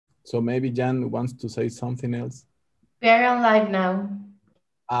So maybe Jan wants to say something else. We are on live now.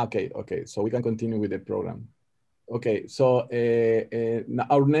 Okay, okay. So we can continue with the program. Okay, so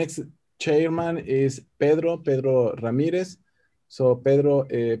our next chairman is Pedro Ramirez. So Pedro,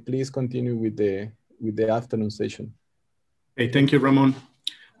 please continue with the afternoon session. Hey, thank you, Ramon.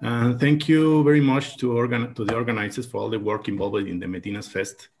 Thank you very much to the organizers for all the work involved in the Medina's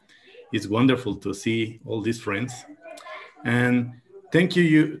Fest. It's wonderful to see all these friends. And thank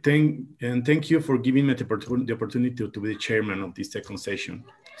you for giving me the opportunity to be the chairman of this second session.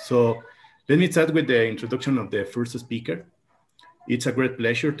 So let me start with the introduction of the first speaker. It's a great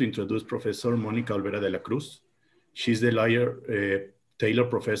pleasure to introduce Professor Mónica Olvera de la Cruz. She's the Taylor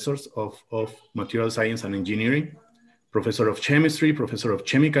Professor of Material Science and Engineering, Professor of Chemistry, Professor of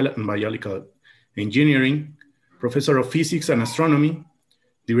Chemical and Biological Engineering, Professor of Physics and Astronomy,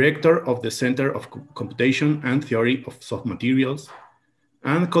 Director of the Center of Computation and Theory of Soft Materials,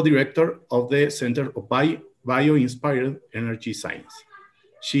 and co-director of the Center of Bio-Inspired Energy Science.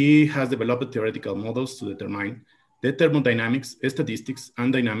 She has developed theoretical models to determine the thermodynamics, statistics,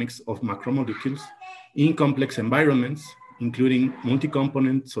 and dynamics of macromolecules in complex environments, including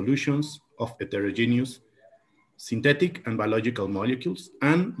multi-component solutions of heterogeneous synthetic and biological molecules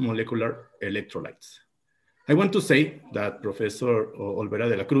and molecular electrolytes. I want to say that Professor Olvera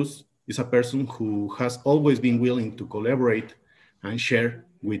de la Cruz is a person who has always been willing to collaborate and share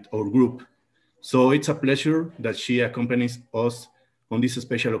with our group. So it's a pleasure that she accompanies us on this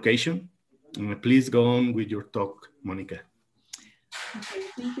special occasion. Please go on with your talk, Mónica. Okay,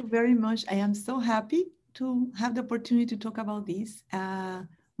 thank you very much. I am so happy to have the opportunity to talk about this,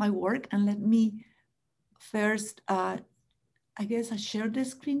 my work. And let me first, I guess I share the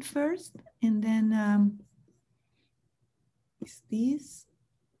screen first, and then is this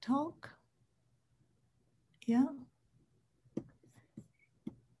talk? Yeah.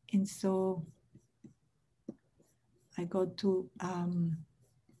 And so I go to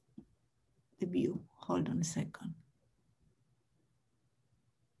the view. Hold on a second.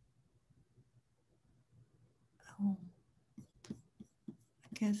 Oh, I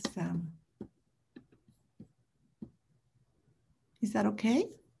guess, is that okay?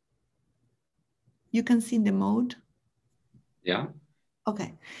 You can see the mode? Yeah.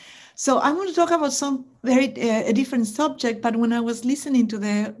 Okay. So I want to talk about some very a different subject, but when I was listening to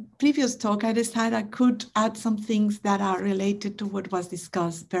the previous talk, I decided I could add some things that are related to what was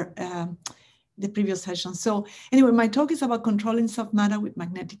discussed the previous session. So anyway, my talk is about controlling soft matter with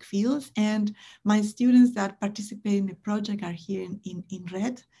magnetic fields, and my students that participate in the project are here in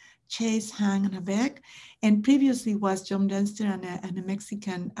red, Chase, Hang, and Abeg. And previously was John Denster and a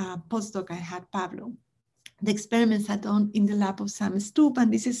Mexican postdoc I had, Pablo. The experiments are done in the lab of Sam Stoop,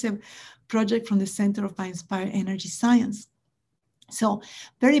 and this is a project from the Center of Bio-Inspired Energy Science. So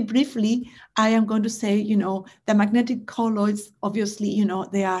very briefly, I am going to say, the magnetic colloids, obviously,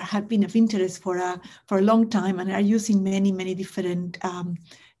 they have been of interest for a long time and are used in many different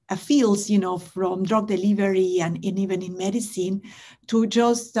fields, from drug delivery and even in medicine to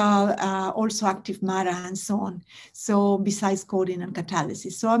just also active matter and so on. So besides coding and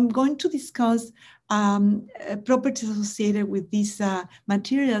catalysis. So I'm going to discuss properties associated with these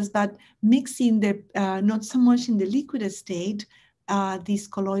materials, but mixing the, not so much in the liquid state, these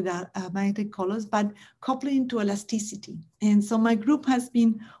colloidal magnetic colloids, but coupling to elasticity. And so my group has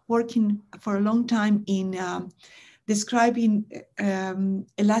been working for a long time in describing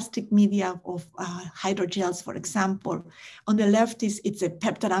elastic media of hydrogels, for example. On the left it's a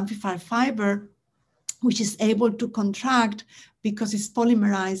peptide amplifier fiber, which is able to contract because it's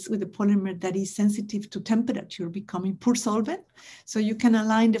polymerized with a polymer that is sensitive to temperature, becoming poor solvent. So you can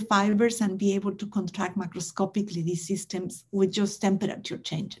align the fibers and be able to contract macroscopically these systems with just temperature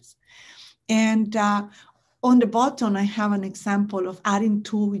changes. And on the bottom, I have an example of adding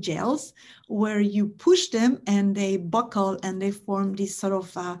two gels where you push them and they buckle and they form this sort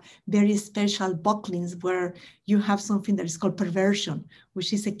of very special bucklings where you have something that is called perversion,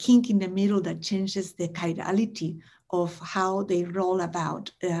 which is a kink in the middle that changes the chirality of how they roll about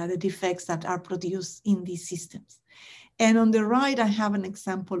the defects that are produced in these systems. And on the right, I have an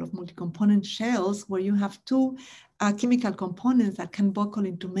example of multi-component shells where you have two chemical components that can buckle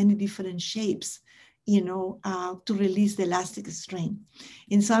into many different shapes, to release the elastic strain.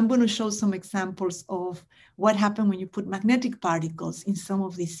 And so I'm going to show some examples of what happens when you put magnetic particles in some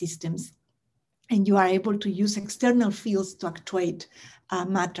of these systems. And you are able to use external fields to actuate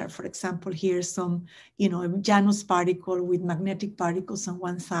matter. For example, here's some, Janus particle with magnetic particles on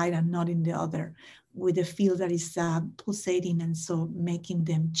one side and not in the other, with a field that is pulsating and so making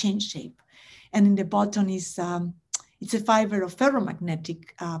them change shape. And in the bottom is It's a fiber of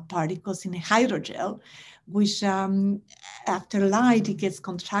ferromagnetic particles in a hydrogel, which after light, it gets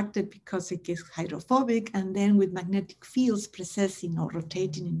contracted because it gets hydrophobic, and then with magnetic fields precessing or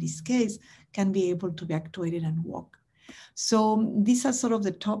rotating in this case, can be able to be actuated and walk. So these are sort of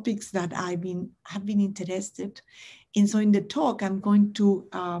the topics that have been interested in. So in the talk, I'm going to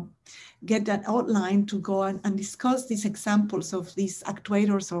get an outline to go and discuss these examples of these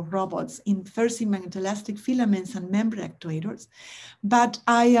actuators or robots in first in magnetoelastic filaments and membrane actuators. But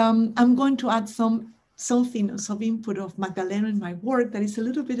I'm going to add some input of Magdalena in my work that is a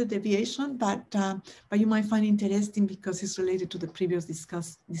little bit of deviation, but you might find interesting because it's related to the previous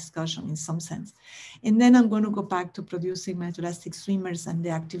discussion in some sense. And then I'm going to go back to producing magnetoelastic streamers and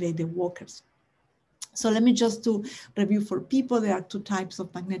deactivate the walkers. So let me just do review for people. There are two types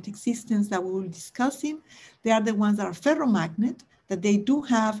of magnetic systems that we will be discussing. They are the ones that are ferromagnet, that they do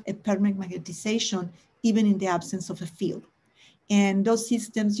have a permanent magnetization even in the absence of a field. And those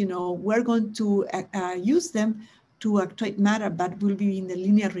systems, you know, we're going to use them to actuate matter, but will be in the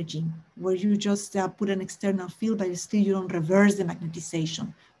linear regime, where you just put an external field, but still you don't reverse the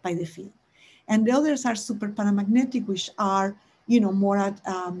magnetization by the field. And the others are super paramagnetic, which are, you know, more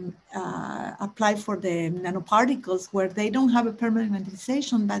applied for the nanoparticles, where they don't have a permanent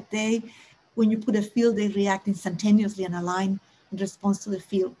magnetization, but they, when you put a field, they react instantaneously and align in response to the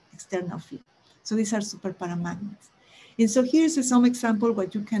field, external field. So these are super paramagnets. And so here's some example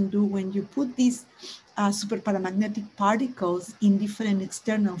what you can do when you put these super paramagnetic particles in different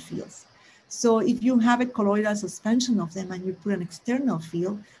external fields. So if you have a colloidal suspension of them and you put an external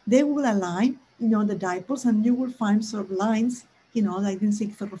field, they will align, you know, the dipoles, and you will find sort of lines, you know, like in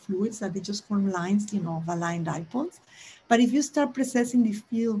ferrofluids, that they just form lines, you know, of aligned dipoles. But if you start processing the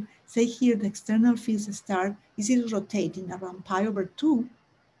field, say here, the external fields start, is it rotating around pi/2,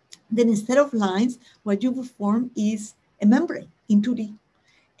 then instead of lines, what you will form is a membrane in 2D.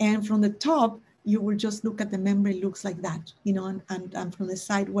 And from the top, you will just look at the membrane, looks like that, you know, and from the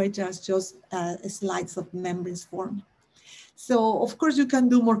side wedges, just slides of membranes form. So of course you can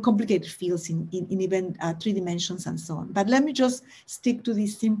do more complicated fields in even 3 dimensions and so on. But let me just stick to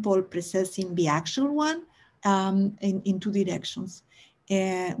this simple processing biaxial one in 2 directions.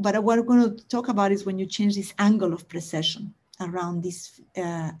 But what I'm going to talk about is when you change this angle of precession around this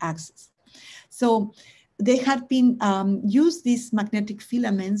axis. So they had been used these magnetic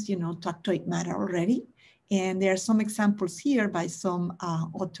filaments, you know, to actuate matter already. And there are some examples here by some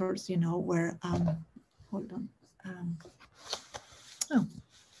authors, you know, where, hold on.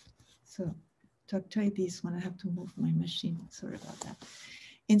 So to actuate this one, I have to move my machine. Sorry about that.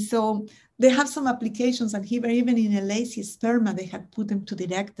 And so they have some applications, and here, even in a lazy sperma, they had put them to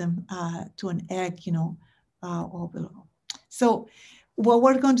direct them to an egg, you know, or below. So what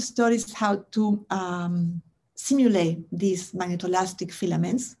we're going to study is how to simulate these magnetoelastic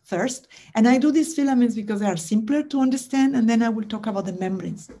filaments first. And I do these filaments because they are simpler to understand, and then I will talk about the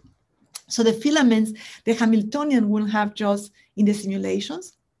membranes. So the filaments, the Hamiltonian will have just in the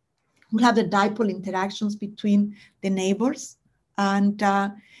simulations, we'll have the dipole interactions between the neighbors, and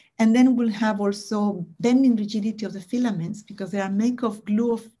then we'll have also bending rigidity of the filaments, because they are made of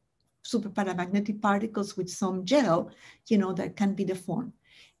glue of super paramagnetic particles with some gel, you know, that can be deformed.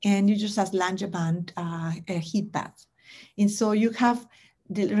 And you just have Langevin heat baths. And so you have,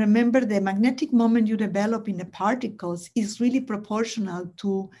 remember, the magnetic moment you develop in the particles is really proportional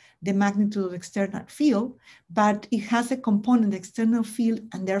to the magnitude of the external field, but it has a component, the external field,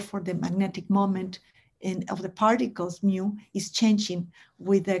 and therefore the magnetic moment of the particles, mu, is changing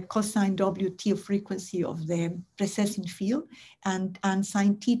with the cosine WT of frequency of the precessing field, and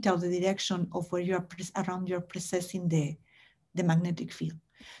sine theta of the direction of where you are around you're precessing the magnetic field.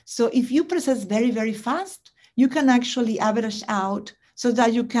 So if you process very, very fast, you can actually average out so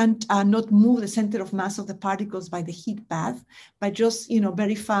that you can not move the center of mass of the particles by the heat bath, but just, you know,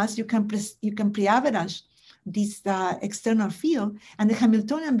 very fast, you can pre-average this external field, and the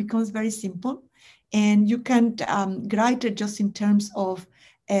Hamiltonian becomes very simple. And you can write it just in terms of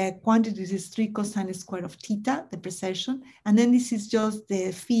quantity. This is 3 cosine square of theta, the precession. And then this is just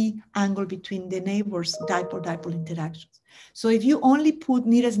the phi angle between the neighbors' dipole-dipole interactions. So if you only put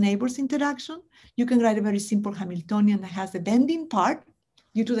nearest neighbors interaction, you can write a very simple Hamiltonian that has the bending part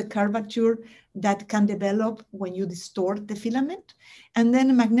due to the curvature that can develop when you distort the filament, and then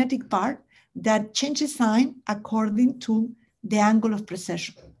a magnetic part that changes sign according to the angle of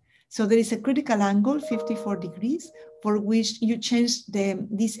precession. So there is a critical angle, 54 degrees, for which you change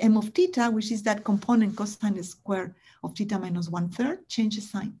this m of theta, which is that component cosine square of theta minus 1/3, changes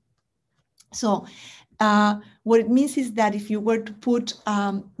sign. So what it means is that if you were to put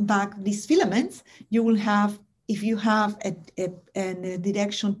back these filaments, you will have if you have a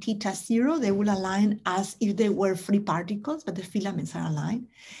direction theta 0, they will align as if they were free particles, but the filaments are aligned.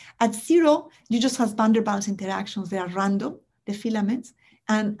 At 0, you just have van der Waals interactions. They are random, the filaments.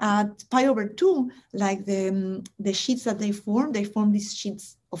 And at pi/2, like the sheets that they form these sheets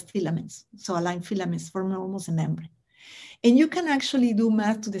of filaments. So aligned filaments form almost a membrane. And you can actually do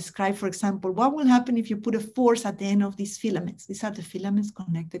math to describe, for example, what will happen if you put a force at the end of these filaments. These are the filaments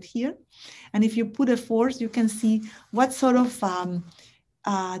connected here. And if you put a force, you can see what sort of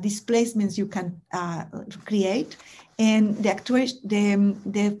displacements you can create. And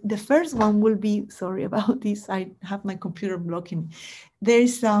the first one will be, sorry about this, I have my computer blocking.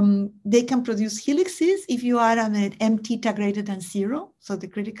 There's, they can produce helices if you are at an m theta greater than 0, so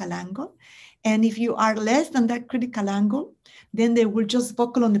the critical angle. And if you are less than that critical angle, then they will just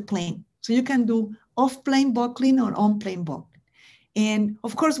buckle on the plane. So you can do off-plane buckling or on-plane buckling. And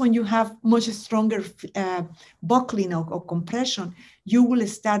of course, when you have much stronger buckling or compression, you will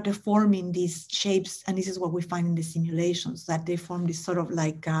start deforming these shapes. And this is what we find in the simulations, that they form this sort of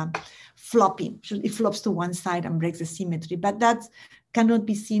like flopping. It flops to one side and breaks the symmetry, but that cannot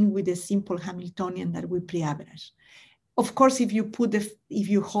be seen with the simple Hamiltonian that we pre-average. Of course, if you put if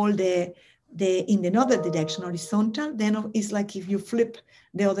you hold the in another direction, horizontal, then it's like if you flip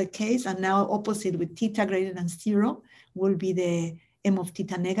the other case, and now opposite with theta greater than 0 will be the m of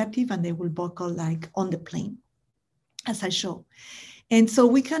theta negative, and they will buckle like on the plane, as I show. And so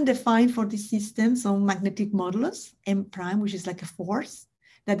we can define for this system some magnetic modulus, m prime, which is like a force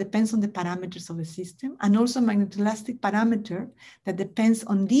that depends on the parameters of the system, and also magnetoelastic parameter that depends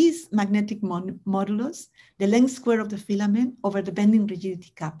on this magnetic modulus, the length square of the filament over the bending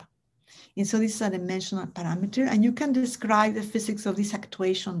rigidity kappa. And so this is a dimensional parameter, and you can describe the physics of this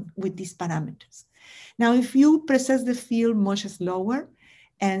actuation with these parameters. Now, if you process the field much slower,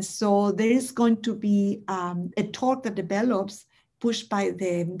 and so there is going to be a torque that develops pushed by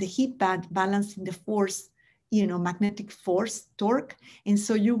the heat balancing the force, magnetic force torque. And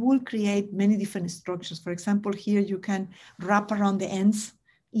so you will create many different structures. For example, here you can wrap around the ends,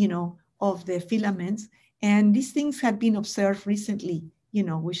 of the filaments. And these things have been observed recently,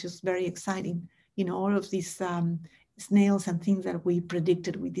 which is very exciting. All of these snails and things that we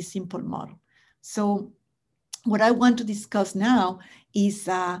predicted with this simple model. So what I want to discuss now is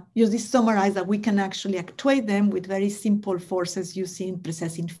just summarize that we can actually actuate them with very simple forces using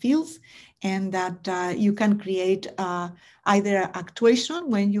precessing fields, and that you can create either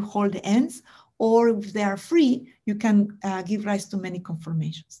actuation when you hold the ends, or if they are free, you can give rise to many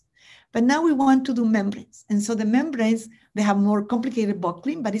conformations. But now we want to do membranes. And so the membranes, they have more complicated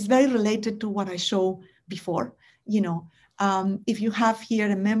buckling, but it's very related to what I showed before. If you have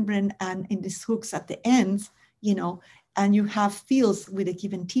here a membrane and in these hooks at the ends, and you have fields with a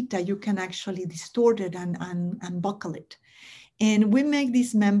given theta, you can actually distort it and buckle it. And we make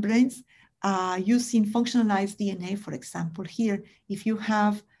these membranes using functionalized DNA, for example. Here, if you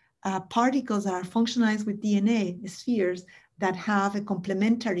have particles that are functionalized with DNA, spheres that have a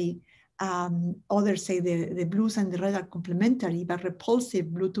complementary, others say the blues and the red are complementary, but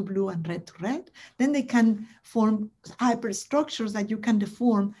repulsive blue to blue and red to red, then they can form hyperstructures that you can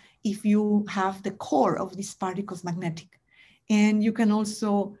deform if you have the core of these particles magnetic. And you can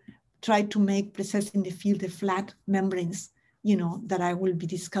also try to make precessing the field the flat membranes, that I will be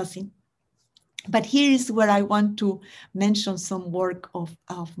discussing. But here is where I want to mention some work of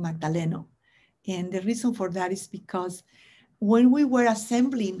Magdaleno. And the reason for that is because when we were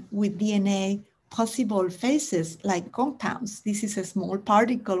assembling with DNA possible phases like compounds, this is a small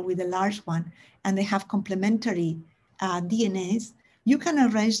particle with a large one, and they have complementary DNAs, you can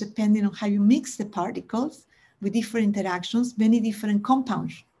arrange, depending on how you mix the particles with different interactions, many different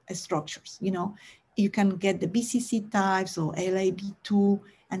compound structures. You can get the BCC types or LAB2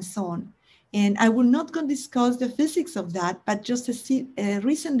 and so on. And I will not go discuss the physics of that, but just a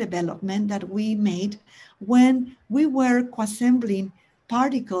recent development that we made when we were co-assembling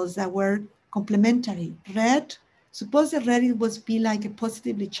particles that were complementary. Red, suppose the red would be like a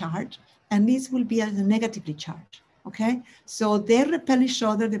positively charged, and this will be as a negatively charged, okay? So they repel each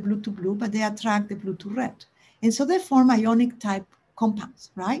other, the blue to blue, but they attract the blue to red. And so they form ionic type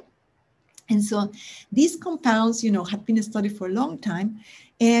compounds, right? And so these compounds, have been studied for a long time.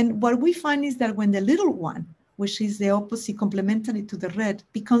 And what we find is that when the little one, which is the opposite complementary to the red,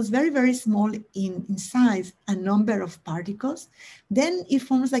 becomes very, very small in size and number of particles, then it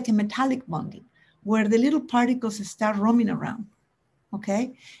forms like a metallic bonding where the little particles start roaming around,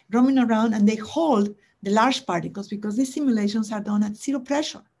 okay? Roaming around, and they hold the large particles because these simulations are done at zero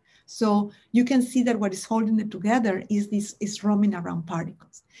pressure. So you can see that what is holding it together is this is roaming around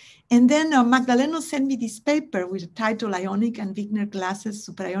particles. And then Magdaleno sent me this paper with the title Ionic and Wigner Glasses,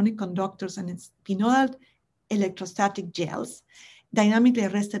 Superionic Conductors and Spinodal Electrostatic Gels, Dynamically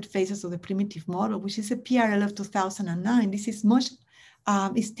Arrested Phases of the Primitive Model, which is a PRL of 2009. This is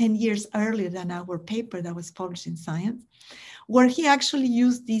is 10 years earlier than our paper that was published in Science, where he actually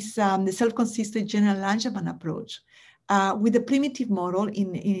used this the self-consistent general Langevin approach with the primitive model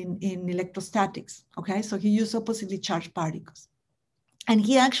in electrostatics, okay? So he used oppositely charged particles. And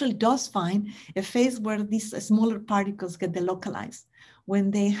he actually does find a phase where these smaller particles get delocalized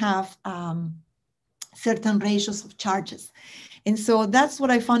when they have certain ratios of charges. And so that's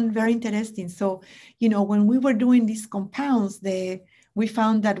what I found very interesting. So, you know, when we were doing these compounds, we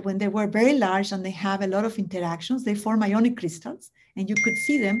found that when they were very large and they have a lot of interactions, they form ionic crystals, and you could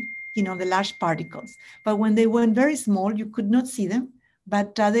see them, you know, the large particles. But when they were very small, you could not see them,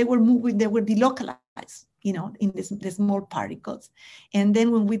 but they were moving, they were delocalized, you know, in the small particles. And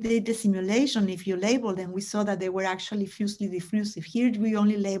then when we did the simulation, if you label them, we saw that they were actually fusely diffusive. Here we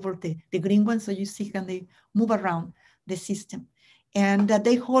only labeled the green ones, so you see can they move around the system, and that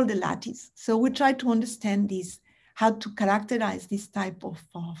they hold the lattice. So we try to understand this, how to characterize this type of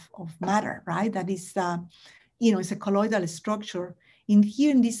matter, right? That is, you know, it's a colloidal structure. In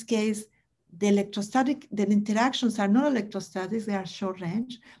this case, the interactions are not electrostatics, they are short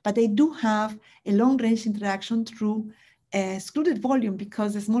range, but they do have a long range interaction through excluded volume,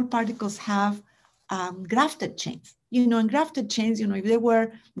 because the small particles have grafted chains. You know, in grafted chains, you know, if they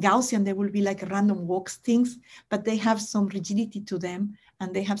were Gaussian, they will be like random walks things, but they have some rigidity to them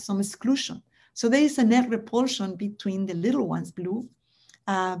and they have some exclusion. So there is a net repulsion between the little ones, blue.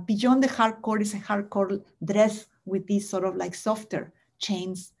 Beyond the hard core is a hard core dress with these sort of like softer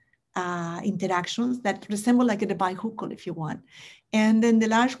chains interactions that resemble like a bihuckel, if you want. And then the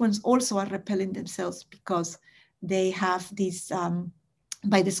large ones also are repelling themselves because they have this,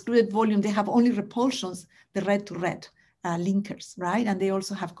 by the excluded volume, they have only repulsions, the red to red linkers, right? And they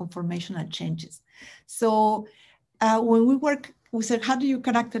also have conformational changes. So when we said, how do you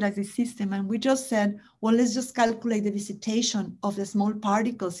characterize the system? And we just said, well, let's just calculate the visitation of the small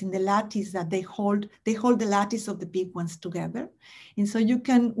particles in the lattice that they hold the lattice of the big ones together. And so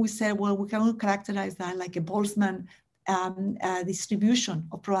we said, well, we can characterize that like a Boltzmann distribution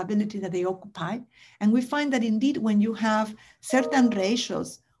of probability that they occupy. And we find that indeed, when you have certain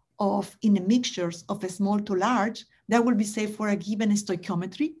ratios in the mixtures of a small to large, that will be, say, for a given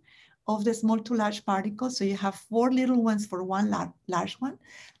stoichiometry of the small to large particles. So you have 4 little ones for one large one,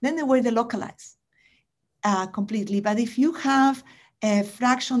 then they were delocalized completely. But if you have a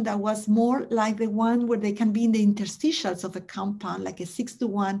fraction that was more like the one where they can be in the interstitials of a compound, like a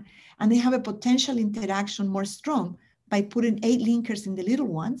 6-to-1, and they have a potential interaction more strong by putting 8 linkers in the little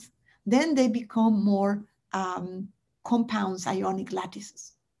ones, then they become more compounds, ionic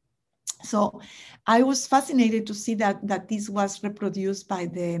lattices. So I was fascinated to see that this was reproduced by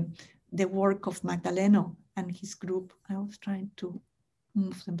the work of Magdaleno and his group. I was trying to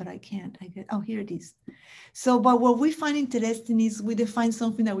move them, but I can't. Oh, here it is. So, but what we find interesting is we define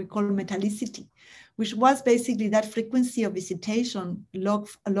something that we call metallicity, which was basically that frequency of visitation, log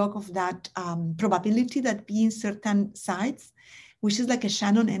of that probability that be in certain sites, which is like a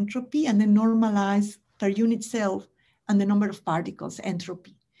Shannon entropy, and then normalize per unit cell and the number of particles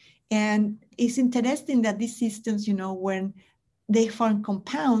entropy. And it's interesting that these systems, you know, when they form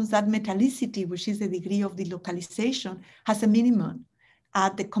compounds, that metallicity, which is the degree of delocalization, has a minimum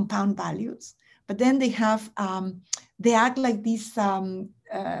at the compound values. But then they have, they act like this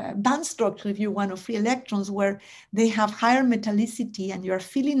band structure, if you want, of free electrons, where they have higher metallicity and you're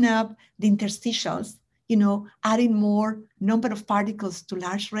filling up the interstitials, you know, adding more number of particles to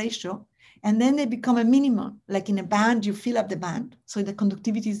large ratio. And then they become a minimum, like in a band, you fill up the band, so the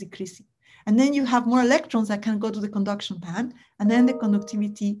conductivity is decreasing. And then you have more electrons that can go to the conduction band, and then the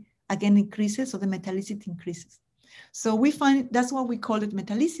conductivity again increases, so the metallicity increases. So we find that's why we call it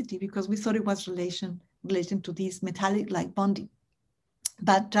metallicity, because we thought it was relation to this metallic-like bonding.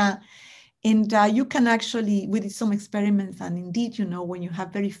 But you can actually, we did some experiments, and indeed, you know, when you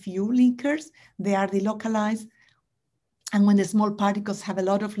have very few linkers, they are delocalized. And when the small particles have a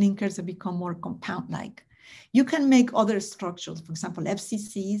lot of linkers, they become more compound-like. You can make other structures, for example,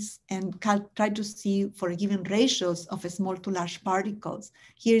 FCCs, and try to see for a given ratios of a small to large particles.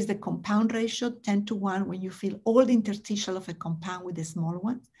 Here is the compound ratio, 10-to-1, when you fill all the interstitial of a compound with the small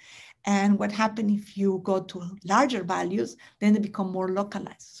ones. And what happens if you go to larger values, then they become more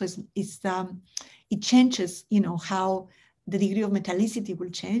localized. So it changes, you know, how the degree of metallicity will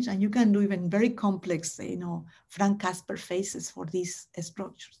change, and you can do even very complex, you know, Frank-Casper phases for these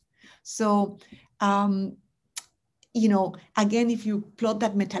structures. So, you know, again, if you plot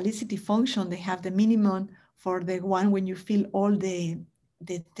that metallicity function, they have the minimum for the one when you fill all the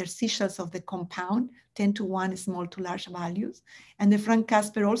tertials of the compound, 10⁻⁴ small to large values. And the Frank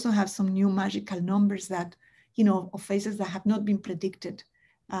Casper also have some new magical numbers that, you know, of phases that have not been predicted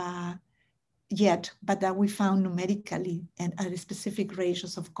yet, but that we found numerically and at specific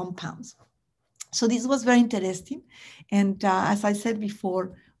ratios of compounds. So this was very interesting. And as I said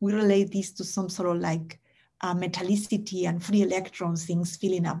before, we relate this to some sort of like metallicity and free electron things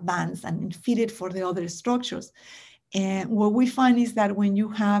filling up bands and feed it for the other structures. And what we find is that when you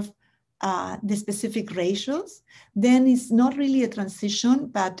have the specific ratios, then it's not really a transition,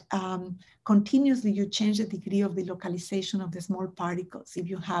 but continuously you change the degree of the localization of the small particles if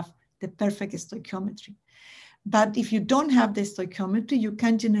you have the perfect stoichiometry. But if you don't have the stoichiometry, you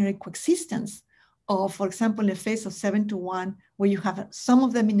can generate coexistence of, for example, a phase of 7:1, where you have some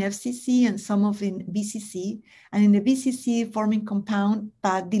of them in FCC and some of in BCC, and in the BCC forming compound,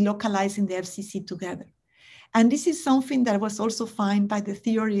 but delocalizing the FCC together. And this is something that was also found by the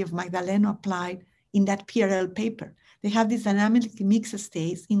theory of Magdaleno applied in that PRL paper. They have these dynamically mixed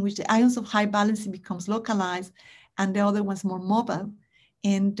states in which the ions of high valency becomes localized and the other ones more mobile.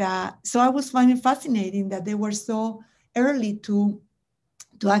 And so I was finding fascinating that they were so early to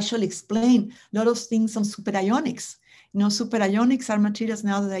actually explain a lot of things on superionics. You know, superionics are materials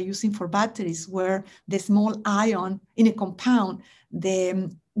now that are using for batteries where the small ion in a compound,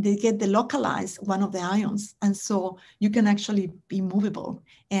 they get delocalized one of the ions. And so you can actually be movable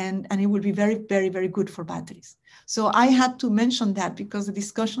and it will be very, very, very good for batteries. So I had to mention that because the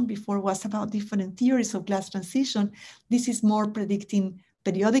discussion before was about different theories of glass transition. This is more predicting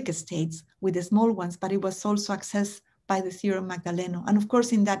periodic states with the small ones, but it was also accessed by the theory of Magdaleno. And of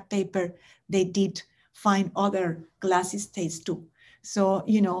course, in that paper, they did find other glassy states too. So,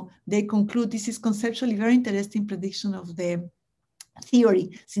 you know, they conclude this is conceptually very interesting prediction of the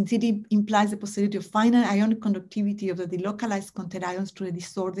theory, since it implies the possibility of finite ionic conductivity of the delocalized content ions to a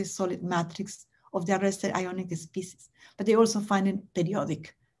disordered solid matrix of the arrested ionic species. But they also find it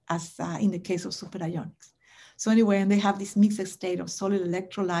periodic, as in the case of superionics. So anyway, and they have this mixed state of solid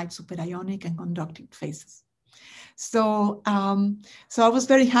electrolyte, superionic, and conductive phases. So, so I was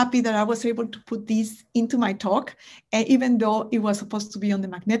very happy that I was able to put this into my talk, even though it was supposed to be on the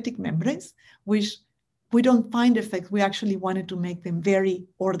magnetic membranes, which we don't find effect. We actually wanted to make them very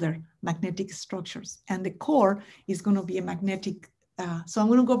ordered magnetic structures. And the core is going to be a magnetic. So I'm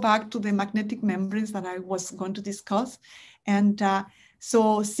going to go back to the magnetic membranes that I was going to discuss. And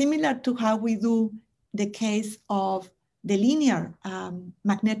so similar to how we do the case of the linear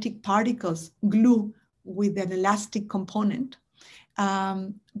magnetic particles glue with an elastic component.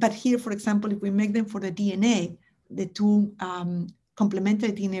 But here, for example, if we make them for the DNA, the two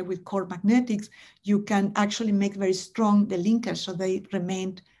complementary DNA with core magnetics, you can actually make very strong the linkage so they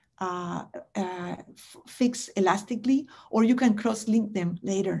remain fixed elastically, or you can cross-link them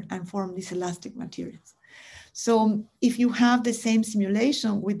later and form these elastic materials. So if you have the same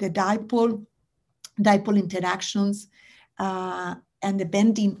simulation with the dipole interactions and the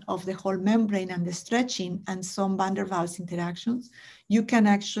bending of the whole membrane and the stretching and some van der Waals interactions, you can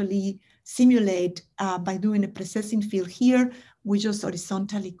actually simulate by doing a precessing field here. We just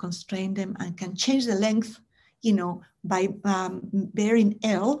horizontally constrain them and can change the length, you know, by bearing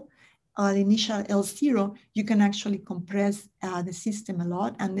L, the initial L0, you can actually compress the system a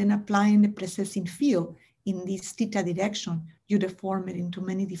lot, and then applying the precessing field in this theta direction, you deform it into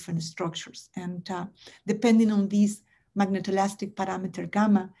many different structures. And depending on these magnetoelastic parameter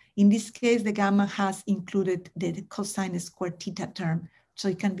gamma, in this case, the gamma has included the cosine squared theta term, so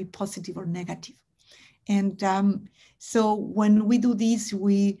it can be positive or negative. And so when we do this,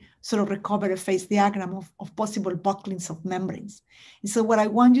 we sort of recover a phase diagram of possible bucklings of membranes. And so what I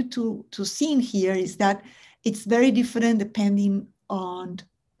want you to see in here is that it's very different depending on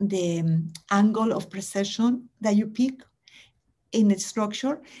the angle of precession that you pick in a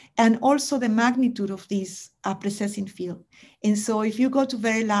structure, and also the magnitude of this precessing field. And so if you go to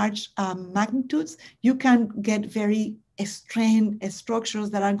very large magnitudes, you can get very strained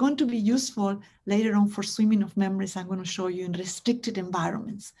structures that are going to be useful later on for swimming of membranes. I'm going to show you in restricted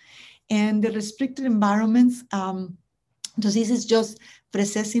environments. And the restricted environments, so this is just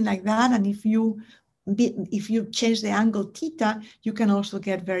precessing like that. And if you change the angle theta, you can also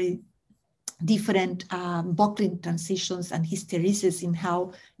get very different buckling transitions and hysteresis in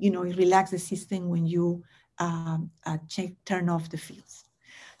how, you know, you relax the system when you turn off the fields.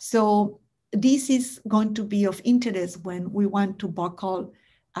 So this is going to be of interest when we want to buckle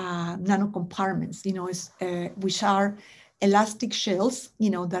nanocompartments, you know, which are elastic shells,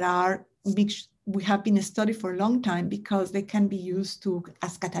 that are big, we have been studied for a long time because they can be used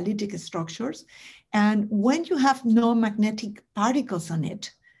as catalytic structures. And when you have no magnetic particles on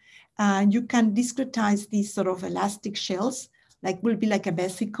it, you can discretize these sort of elastic shells, will be like a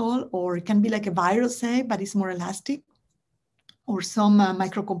vesicle, or it can be like a virus egg, but it's more elastic, or some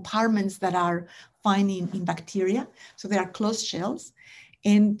microcompartments that are found in bacteria. So they are closed shells.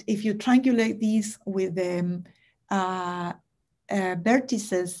 And if you triangulate these with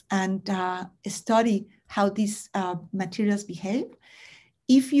vertices and study how these materials behave,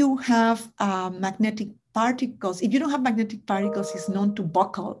 if you have magnetic particles, if you don't have magnetic particles, it's known to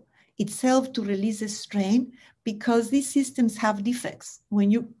buckle itself to release a strain, because these systems have defects.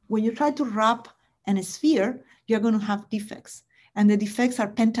 When you try to wrap a sphere, you're going to have defects. And the defects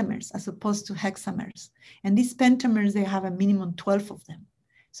are pentamers as opposed to hexamers. And these pentamers, they have a minimum 12 of them.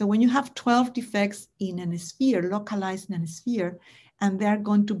 So when you have 12 defects in a sphere, localized in a sphere, and they're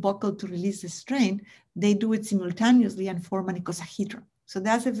going to buckle to release the strain, they do it simultaneously and form an icosahedron. So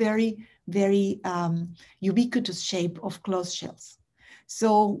that's a very, very ubiquitous shape of closed shells.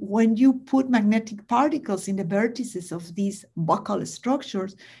 So when you put magnetic particles in the vertices of these buccal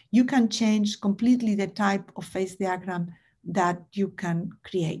structures, you can change completely the type of phase diagram that you can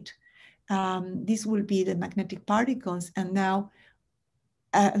create. This will be the magnetic particles. And now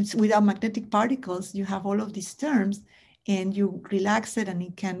without magnetic particles, you have all of these terms, and you relax it and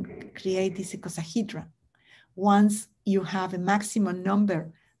it can create this icosahedron. Once you have a maximum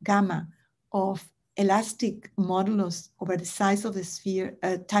number, gamma, of elastic modulus over the size of the sphere,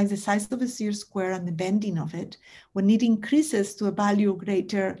 times the size of the sphere square and the bending of it, when it increases to a value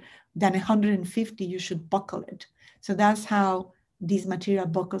greater than 150, you should buckle it. So that's how this material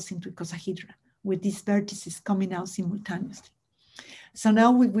buckles into icosahedra, with these vertices coming out simultaneously. So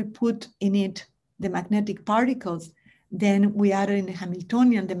now we put in it the magnetic particles, then we add in the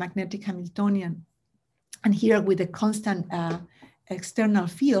Hamiltonian, the magnetic Hamiltonian. And here with the constant external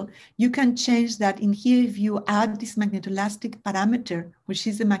field, you can change that. In here, if you add this magnetoelastic parameter, which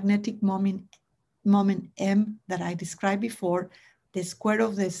is the magnetic moment M that I described before, the square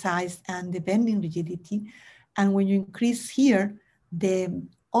of the size and the bending rigidity. And when you increase here, the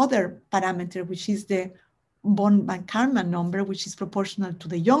other parameter, which is the von-Karman number, which is proportional to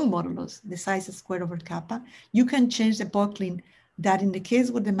the Young modulus, the size square over kappa, you can change the buckling that in the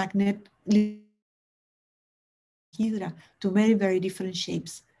case with the magnet hydra to very, very different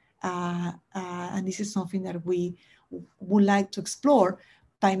shapes. And this is something that we would like to explore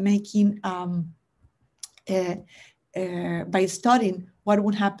by making, by studying what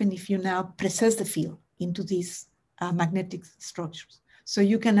would happen if you now precess the field into these magnetic structures. So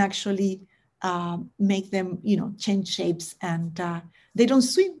you can actually make them, change shapes, and they don't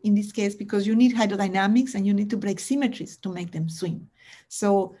swim in this case because you need hydrodynamics and you need to break symmetries to make them swim.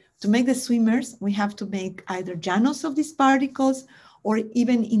 So to make the swimmers, we have to make either Janus of these particles, or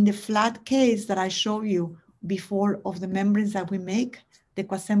even in the flat case that I showed you before of the membranes that we make, the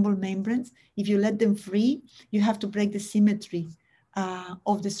coassembled membranes, if you let them free, you have to break the symmetry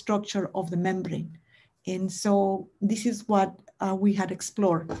of the structure of the membrane. And so this is what we had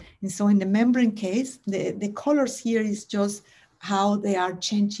explored. And so in the membrane case, the colors here is just how they are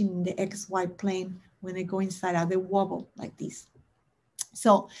changing in the XY plane when they go inside out, they wobble like this.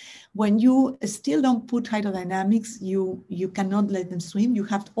 So when you still don't put hydrodynamics, you cannot let them swim. You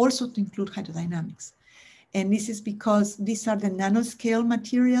have also to include hydrodynamics. And this is because these are the nanoscale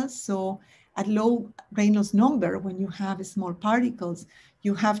materials. So at low Reynolds number, when you have small particles,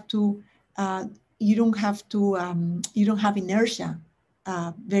 you have to, you don't have inertia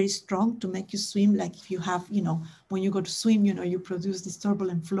very strong to make you swim. Like if you have, when you go to swim, you produce this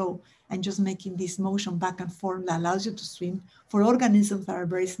turbulent flow, and just making this motion back and forth that allows you to swim. For organisms that are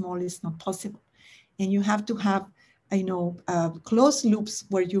very small, it's not possible. And you have to have, closed loops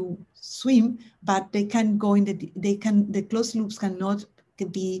where you swim, but they can go in the closed loops cannot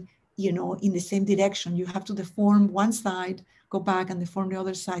be, in the same direction. You have to deform one side, go back, and deform the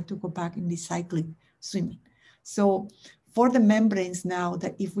other side to go back in this cyclic swimming. So for the membranes now,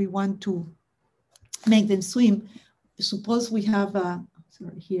 that if we want to make them swim, suppose we have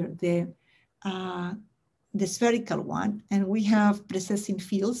here the spherical one, and we have precessing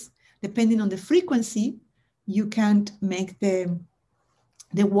fields. Depending on the frequency, you can't make the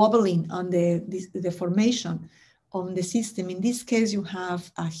wobbling on the formation on the system. In this case, you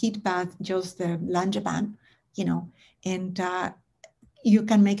have a heat bath, just the Langevan, and you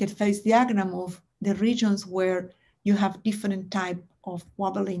can make a phase diagram of the regions where you have different type of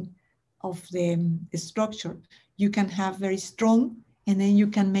wobbling of the structure. You can have very strong, and then you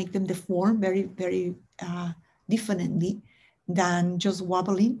can make them deform very, very differently. than just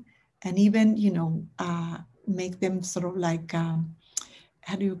wobbling, and even, you know, make them sort of like,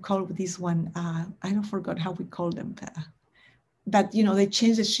 how do you call this one? I don't forgot how we call them. But, you know, they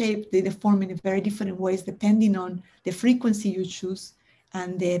change the shape, they deform in very different ways depending on the frequency you choose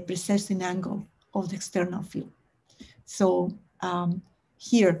and the precessing angle of the external field. So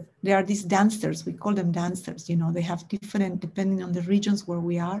here, there are these dancers, we call them dancers, you know, they have different, depending on the regions where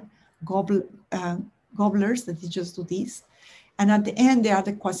we are, gobblers that they just do this. And at the end, there are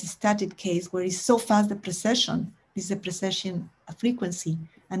the quasi-static case where it's so fast the precession, this is the precession frequency,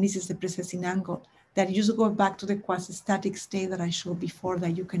 and this is the precessing angle, that you just go back to the quasi-static state that I showed before,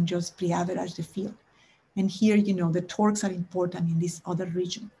 that you can just pre-average the field. And here, you know, the torques are important in this other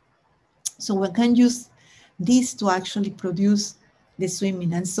region. So we can use this to actually produce the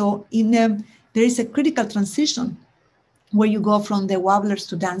swimming. And so there is a critical transition where you go from the wobblers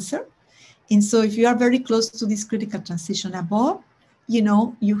to dancer. And so if you are very close to this critical transition above, you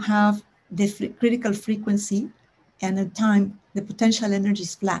know, you have the critical frequency, and at time, the potential energy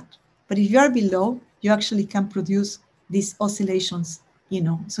is flat. But if you are below, you actually can produce these oscillations, you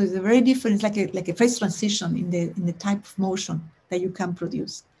know. So it's a very different, it's like a phase transition in the type of motion that you can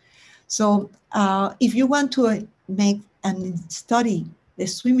produce. So if you want to make and study the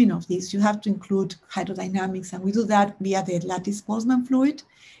swimming of this, you have to include hydrodynamics, and we do that via the lattice Boltzmann fluid,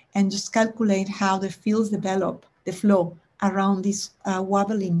 and just calculate how the fields develop, the flow around this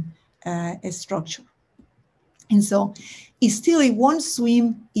wobbling structure. And so it won't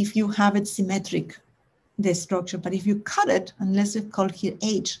swim if you have it symmetric, the structure, but if you cut it, and let's call here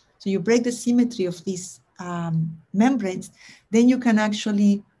H, so you break the symmetry of these membranes, then you can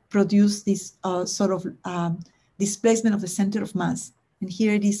actually produce this sort of displacement of the center of mass. And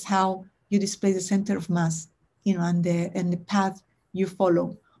here it is how you displace the center of mass, you know, and the path you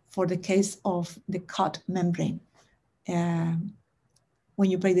follow for the case of the cut membrane when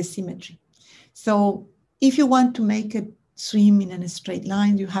you break the symmetry. So if you want to make it swim in a straight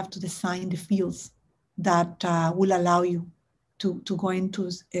line, you have to design the fields that will allow you to go into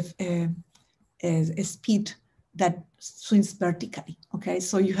a speed that swims vertically, okay?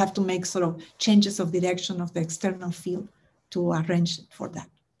 So you have to make sort of changes of direction of the external field to arrange for that.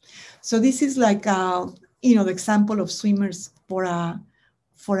 So this is like, you know, the example of swimmers for a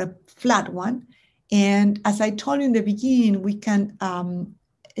flat one. And as I told you in the beginning, we can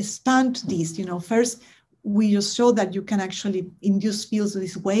expand this, you know, first, we just show that you can actually induce fields with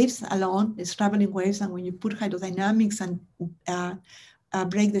these waves alone, these traveling waves, and when you put hydrodynamics and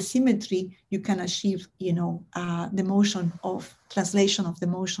break the symmetry, you can achieve, you know, the motion of translation of the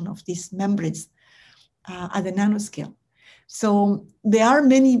motion of these membranes at the nanoscale. So there are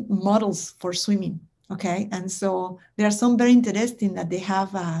many models for swimming, okay? And so there are some very interesting that they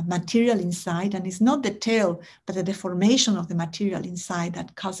have material inside, and it's not the tail, but the deformation of the material inside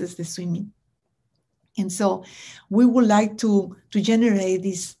that causes the swimming. And so we would like to generate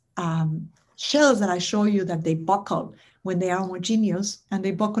these shells that I show you that they buckle when they are homogeneous, and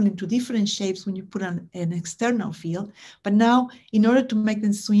they buckle into different shapes when you put an external field. But now, in order to make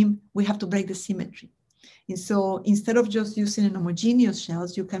them swim, we have to break the symmetry. And so instead of just using an homogeneous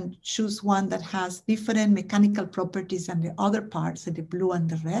shells, you can choose one that has different mechanical properties than the other parts, the blue and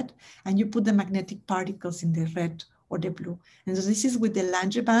the red, and you put the magnetic particles in the red or the blue. And so this is with the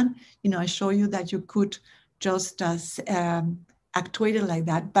Langerband. You know, I show you that you could just actuate it like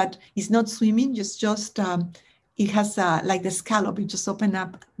that, but it's not swimming, just it has like the scallop, it just open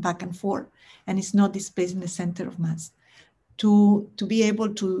up back and forth, and it's not displacing the center of mass. To be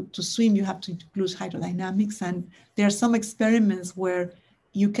able to swim, you have to include hydrodynamics, and there are some experiments where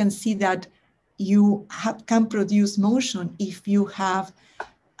you can see that you can produce motion if you have,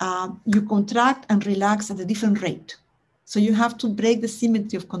 you contract and relax at a different rate. So you have to break the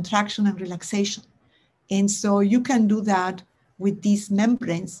symmetry of contraction and relaxation. And so you can do that with these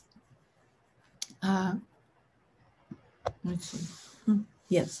membranes. Let's see.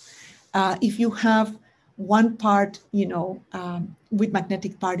 Yes. If you have one part, you know, with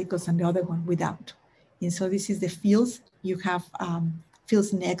magnetic particles and the other one without. And so this is the fields. You have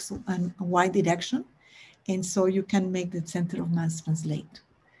fields in X and Y direction. And so you can make the center of mass translate.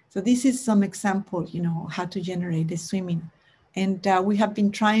 So this is some example, you know, how to generate the swimming. And we have been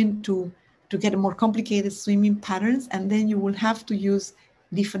trying to get more complicated swimming patterns, and then you will have to use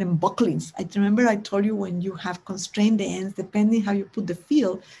different bucklings. I remember I told you when you have constrained the ends, depending how you put the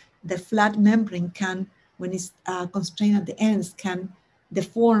field, the flat membrane can, when it's constrained at the ends, can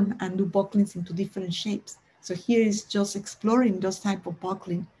deform and do bucklings into different shapes. So here is just exploring those type of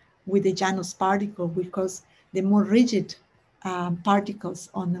buckling with the Janus particle, because the more rigid particles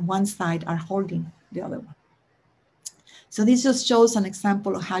on the one side are holding the other one. So this just shows an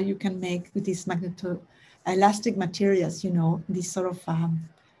example of how you can make with these magnetoelastic materials, this sort of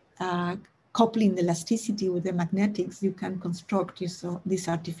coupling the elasticity with the magnetics, you can construct these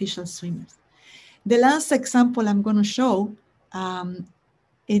artificial swimmers. The last example I'm going to show, I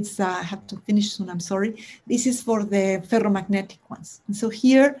have to finish soon, I'm sorry. This is for the ferromagnetic ones. And so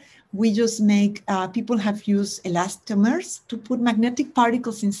here we just make, people have used elastomers to put magnetic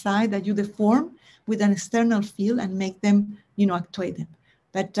particles inside that you deform with an external field and make them, actuate them.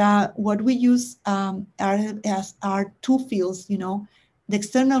 But what we use are two fields, The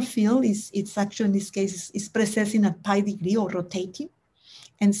external field it's actually in this case is precessing at pi degree or rotating.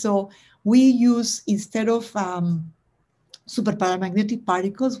 And so we use, instead of superparamagnetic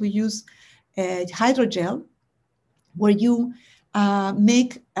particles, we use hydrogel, where you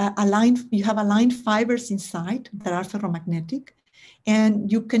you have aligned fibers inside that are ferromagnetic,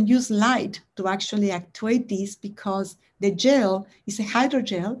 and you can use light to actually actuate these, because the gel is a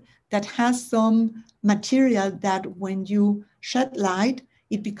hydrogel that has some material that when you shed light,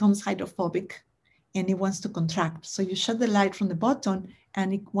 it becomes hydrophobic and it wants to contract. So you shed the light from the bottom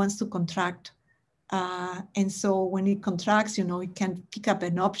and it wants to contract. And so when it contracts, it can pick up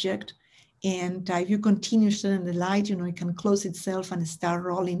an object. And if you continue shedding the light, it can close itself and start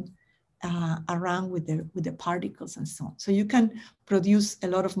rolling around with the particles and so on. So you can produce a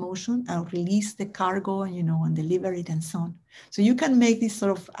lot of motion and release the cargo, and deliver it and so on. So you can make these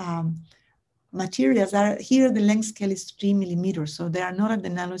sort of materials that are, here the length scale is 3 millimeters. So they are not at the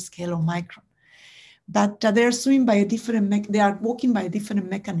nanoscale or micron. But they are swimming by a different, they are walking by a different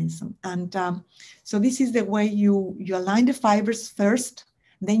mechanism. And so this is the way you align the fibers first,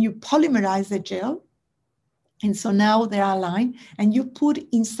 then you polymerize the gel. And so now they are aligned, and you put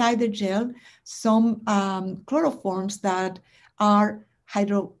inside the gel some chloroforms that are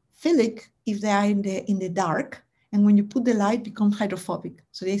hydrophilic if they are in the dark. And when you put the light, become hydrophobic.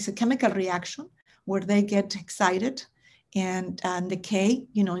 So there's a chemical reaction where they get excited and decay,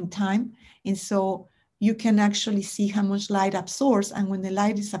 in time. And so you can actually see how much light absorbs. And when the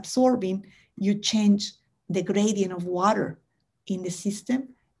light is absorbing, you change the gradient of water in the system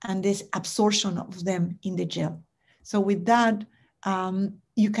and this absorption of them in the gel. So with that,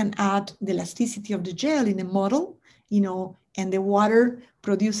 you can add the elasticity of the gel in a model, and the water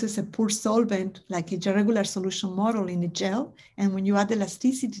produces a poor solvent, like a regular solution model in the gel. And when you add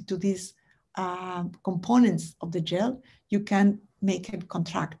elasticity to these components of the gel, you can make it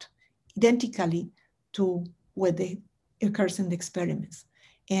contract identically to what occurs in the experiments.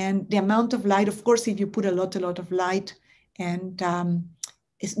 And the amount of light, of course, if you put a lot of light and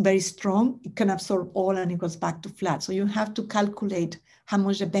it's very strong, it can absorb all and it goes back to flat. So you have to calculate how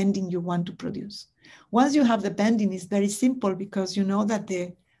much the bending you want to produce. Once you have the bending, it's very simple, because you know that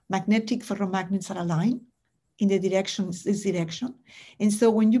the magnetic ferromagnets are aligned in the direction, this direction. And so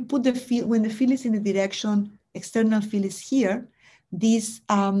when you put the field, when the field is in the direction, external field is here, these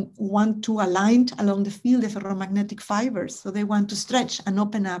want to align along the field, the ferromagnetic fibers. So they want to stretch and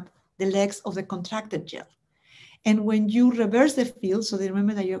open up the legs of the contracted gel. And when you reverse the field, so they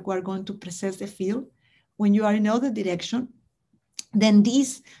remember that you are going to precess the field, when you are in the other direction, then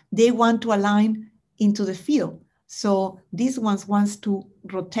they want to align into the field. So these ones wants to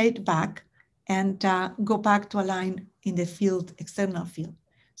rotate back and go back to align in the field, external field.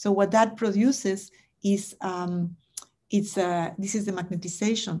 So what that produces is, this is the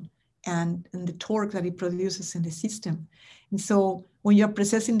magnetization and the torque that it produces in the system. And so when you're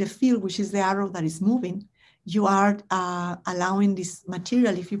precessing the field, which is the arrow that is moving, you are allowing this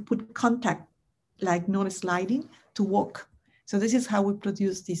material, if you put contact, like not sliding, to walk. So this is how we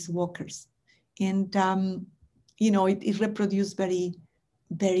produce these walkers. And, it reproduced very,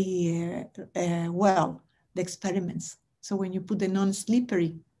 very well, the experiments. So when you put the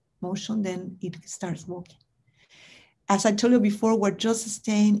non-slippery motion, then it starts walking. As I told you before, we're just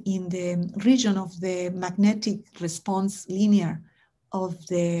staying in the region of the magnetic response linear of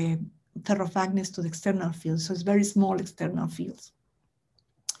the ferromagnets to the external field. So it's very small external fields.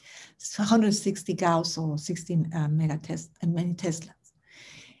 It's 160 Gauss or 16 many Teslas.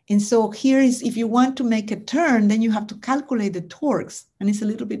 And so here is, if you want to make a turn, then you have to calculate the torques, and it's a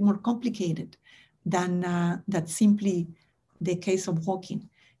little bit more complicated than that's simply the case of walking.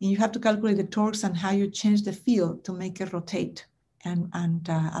 And you have to calculate the torques and how you change the field to make it rotate and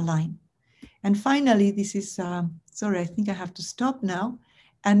align. And finally, this is, sorry, I think I have to stop now.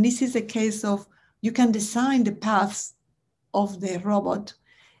 And this is a case of, you can design the paths of the robot.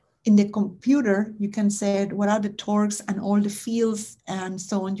 In the computer, you can say what are the torques and all the fields and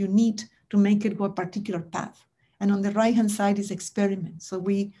so on you need to make it go a particular path. And on the right-hand side is experiment. So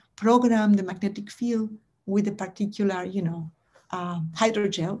we program the magnetic field with a particular,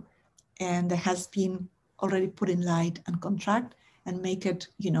 hydrogel, and that has been already put in light and contract and make it,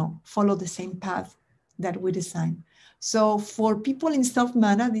 follow the same path that we designed. So for people in soft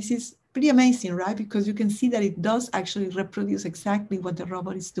mana, this is pretty amazing, right? Because you can see that it does actually reproduce exactly what the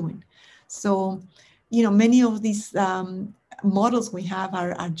robot is doing. So, many of these models we have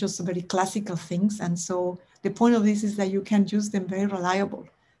are just very classical things. And so the point of this is that you can use them very reliable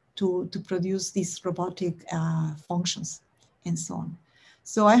to produce these robotic functions and so on.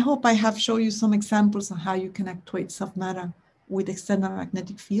 So I hope I have shown you some examples of how you can actuate soft matter with external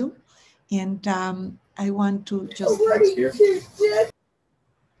magnetic field. And I want to just...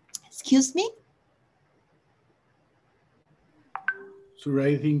 Excuse me? So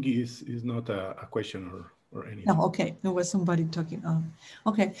I think is not a question or anything. No, okay, there was somebody talking.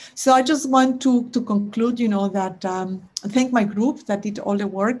 Okay, so I just want to conclude, that thank my group that did all the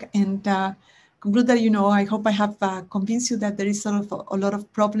work, and conclude that, I hope I have convinced you that there is sort of a lot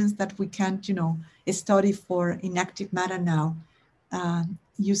of problems that we can't, study for inactive matter now,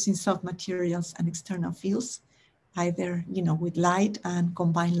 using soft materials and external fields, either, with light and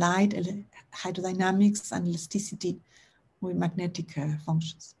combined light, hydrodynamics and elasticity with magnetic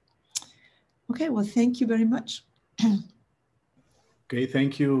functions. Okay, well, thank you very much. Okay,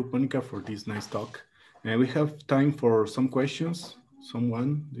 thank you, Monica, for this nice talk. And we have time for some questions.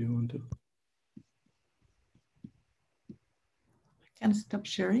 Someone, do you want to? I can stop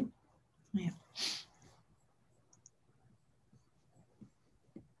sharing. Yeah.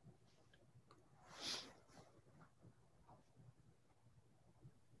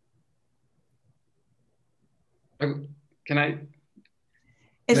 Can I?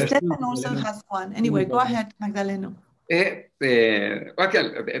 Stefan also has one. Anyway, go ahead, Magdaleno. Okay,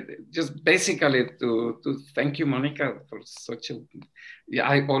 just basically to thank you, Monica, for such a... Yeah,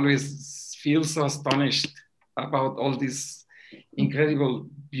 I always feel so astonished about all these incredible,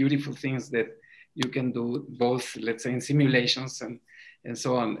 beautiful things that you can do, both, let's say, in simulations and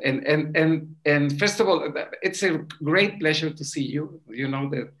so on. And first of all, it's a great pleasure to see you. You know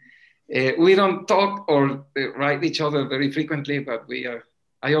that we don't talk or write each other very frequently, but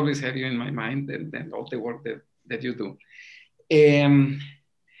I always have you in my mind and all the work that you do. And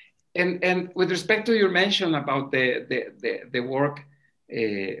with respect to your mention about the work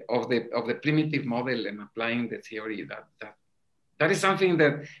of the primitive model and applying the theory, that is something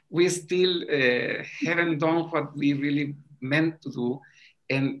that we still haven't done what we really meant to do.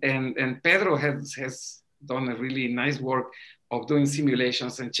 And Pedro has done a really nice work of doing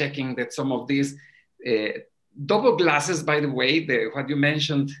simulations and checking that some of these double glasses, by the way, what you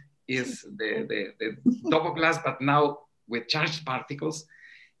mentioned is the double glass, but now with charged particles.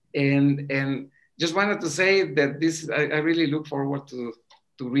 And just wanted to say that this, I really look forward to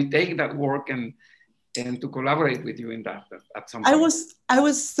retake that work and to collaborate with you in that at some point. I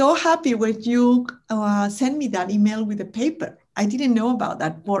was so happy when you sent me that email with the paper. I didn't know about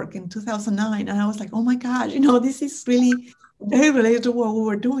that work in 2009. And I was like, oh my gosh, this is really very related to what we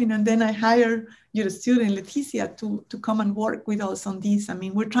were doing. And then I hired your student, Leticia, to come and work with us on this. I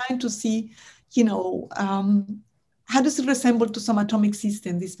mean, we're trying to see, how does it resemble to some atomic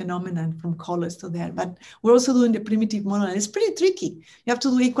system, this phenomenon from colors to there? But we're also doing the primitive model, and it's pretty tricky. You have to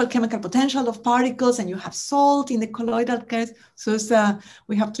do equal chemical potential of particles, and you have salt in the colloidal case. So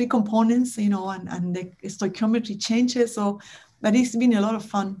we have three components, and the stoichiometry changes. But it's been a lot of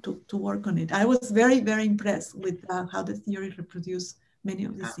fun to work on it. I was very, very impressed with how the theory reproduced many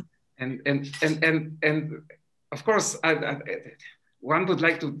of these things. And of course, one would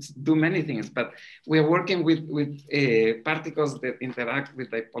like to do many things, but we are working with particles that interact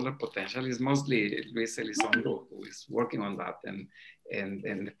with dipolar potential. It's mostly Luis Elizondo who is working on that and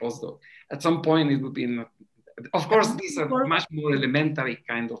the postdoc. At some point, it would be not, of course, these are much more elementary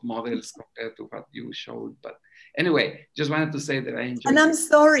kind of models compared to what you showed, but anyway, just wanted to say that I enjoyed it. And I'm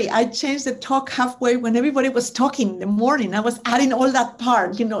sorry, I changed the talk halfway when everybody was talking in the morning. I was adding all that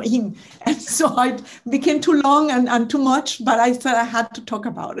part, in. And so it became too long and too much, but I said I had to talk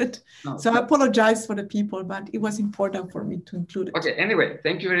about it. No, so I apologize for the people, but it was important for me to include it. Okay, anyway,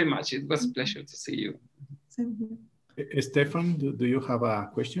 thank you very much. It was a pleasure to see you. Same here. Stefan, do you have a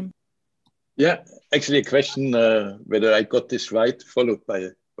question? Yeah, actually a question whether I got this right, followed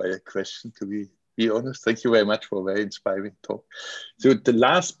by a question, to be honest. Thank you very much for a very inspiring talk. So the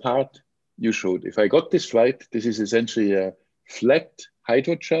last part you showed, if I got this right, this is essentially a flat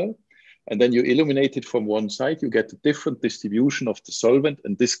hydrogel, and then you illuminate it from one side, you get a different distribution of the solvent,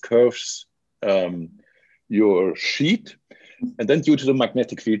 and this curves your sheet, and then due to the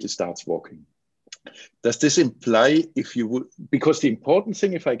magnetic field, it starts walking. Does this imply if you would, because the important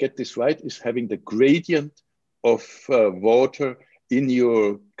thing, if I get this right, is having the gradient of water in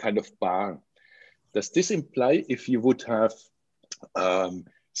your kind of bar. Does this imply if you would have,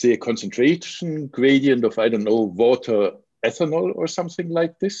 say, a concentration gradient of, I don't know, water ethanol or something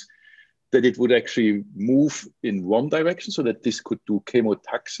like this, that it would actually move in one direction so that this could do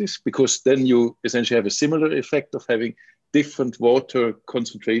chemotaxis? Because then you essentially have a similar effect of having different water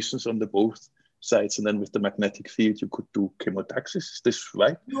concentrations on the both sides. And then with the magnetic field, you could do chemotaxis. Is this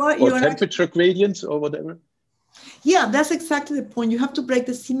right? Or temperature gradients or whatever? Yeah, that's exactly the point. You have to break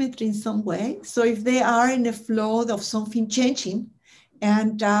the symmetry in some way. So if they are in a flow of something changing,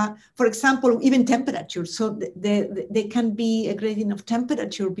 and for example, even temperature, so they can be a gradient of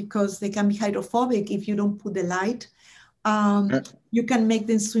temperature because they can be hydrophobic if you don't put the light. You can make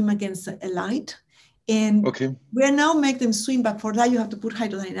them swim against a light. And we're now make them swim, but for that you have to put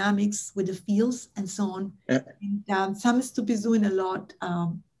hydrodynamics with the fields and so on. And some stuff is doing a lot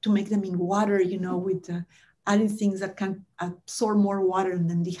to make them in water, you know, with adding things that can absorb more water and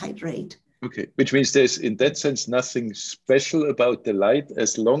then dehydrate. Okay, which means there's, in that sense, nothing special about the light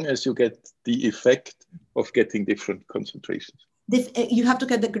as long as you get the effect of getting different concentrations. You have to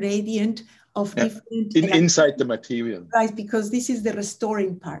get the gradient of different... inside the material. Right, because this is the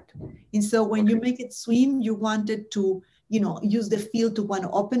restoring part. And so when you make it swim, you wanted to, you know, use the field to want to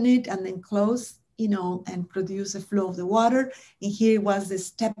open it and then close, you know, and produce a flow of the water. And here was the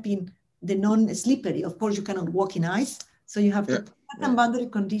stepping, the non-slippery. Of course, you cannot walk in ice. So you have to put a boundary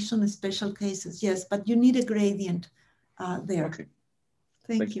condition in special cases. Yes, but you need a gradient there. Okay.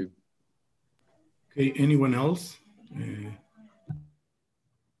 Thank you. Okay, anyone else?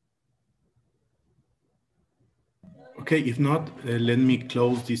 Okay, if not, let me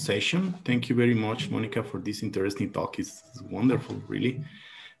close this session. Thank you very much, Monica, for this interesting talk. It's wonderful, really.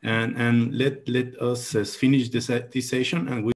 And let us finish this session, and we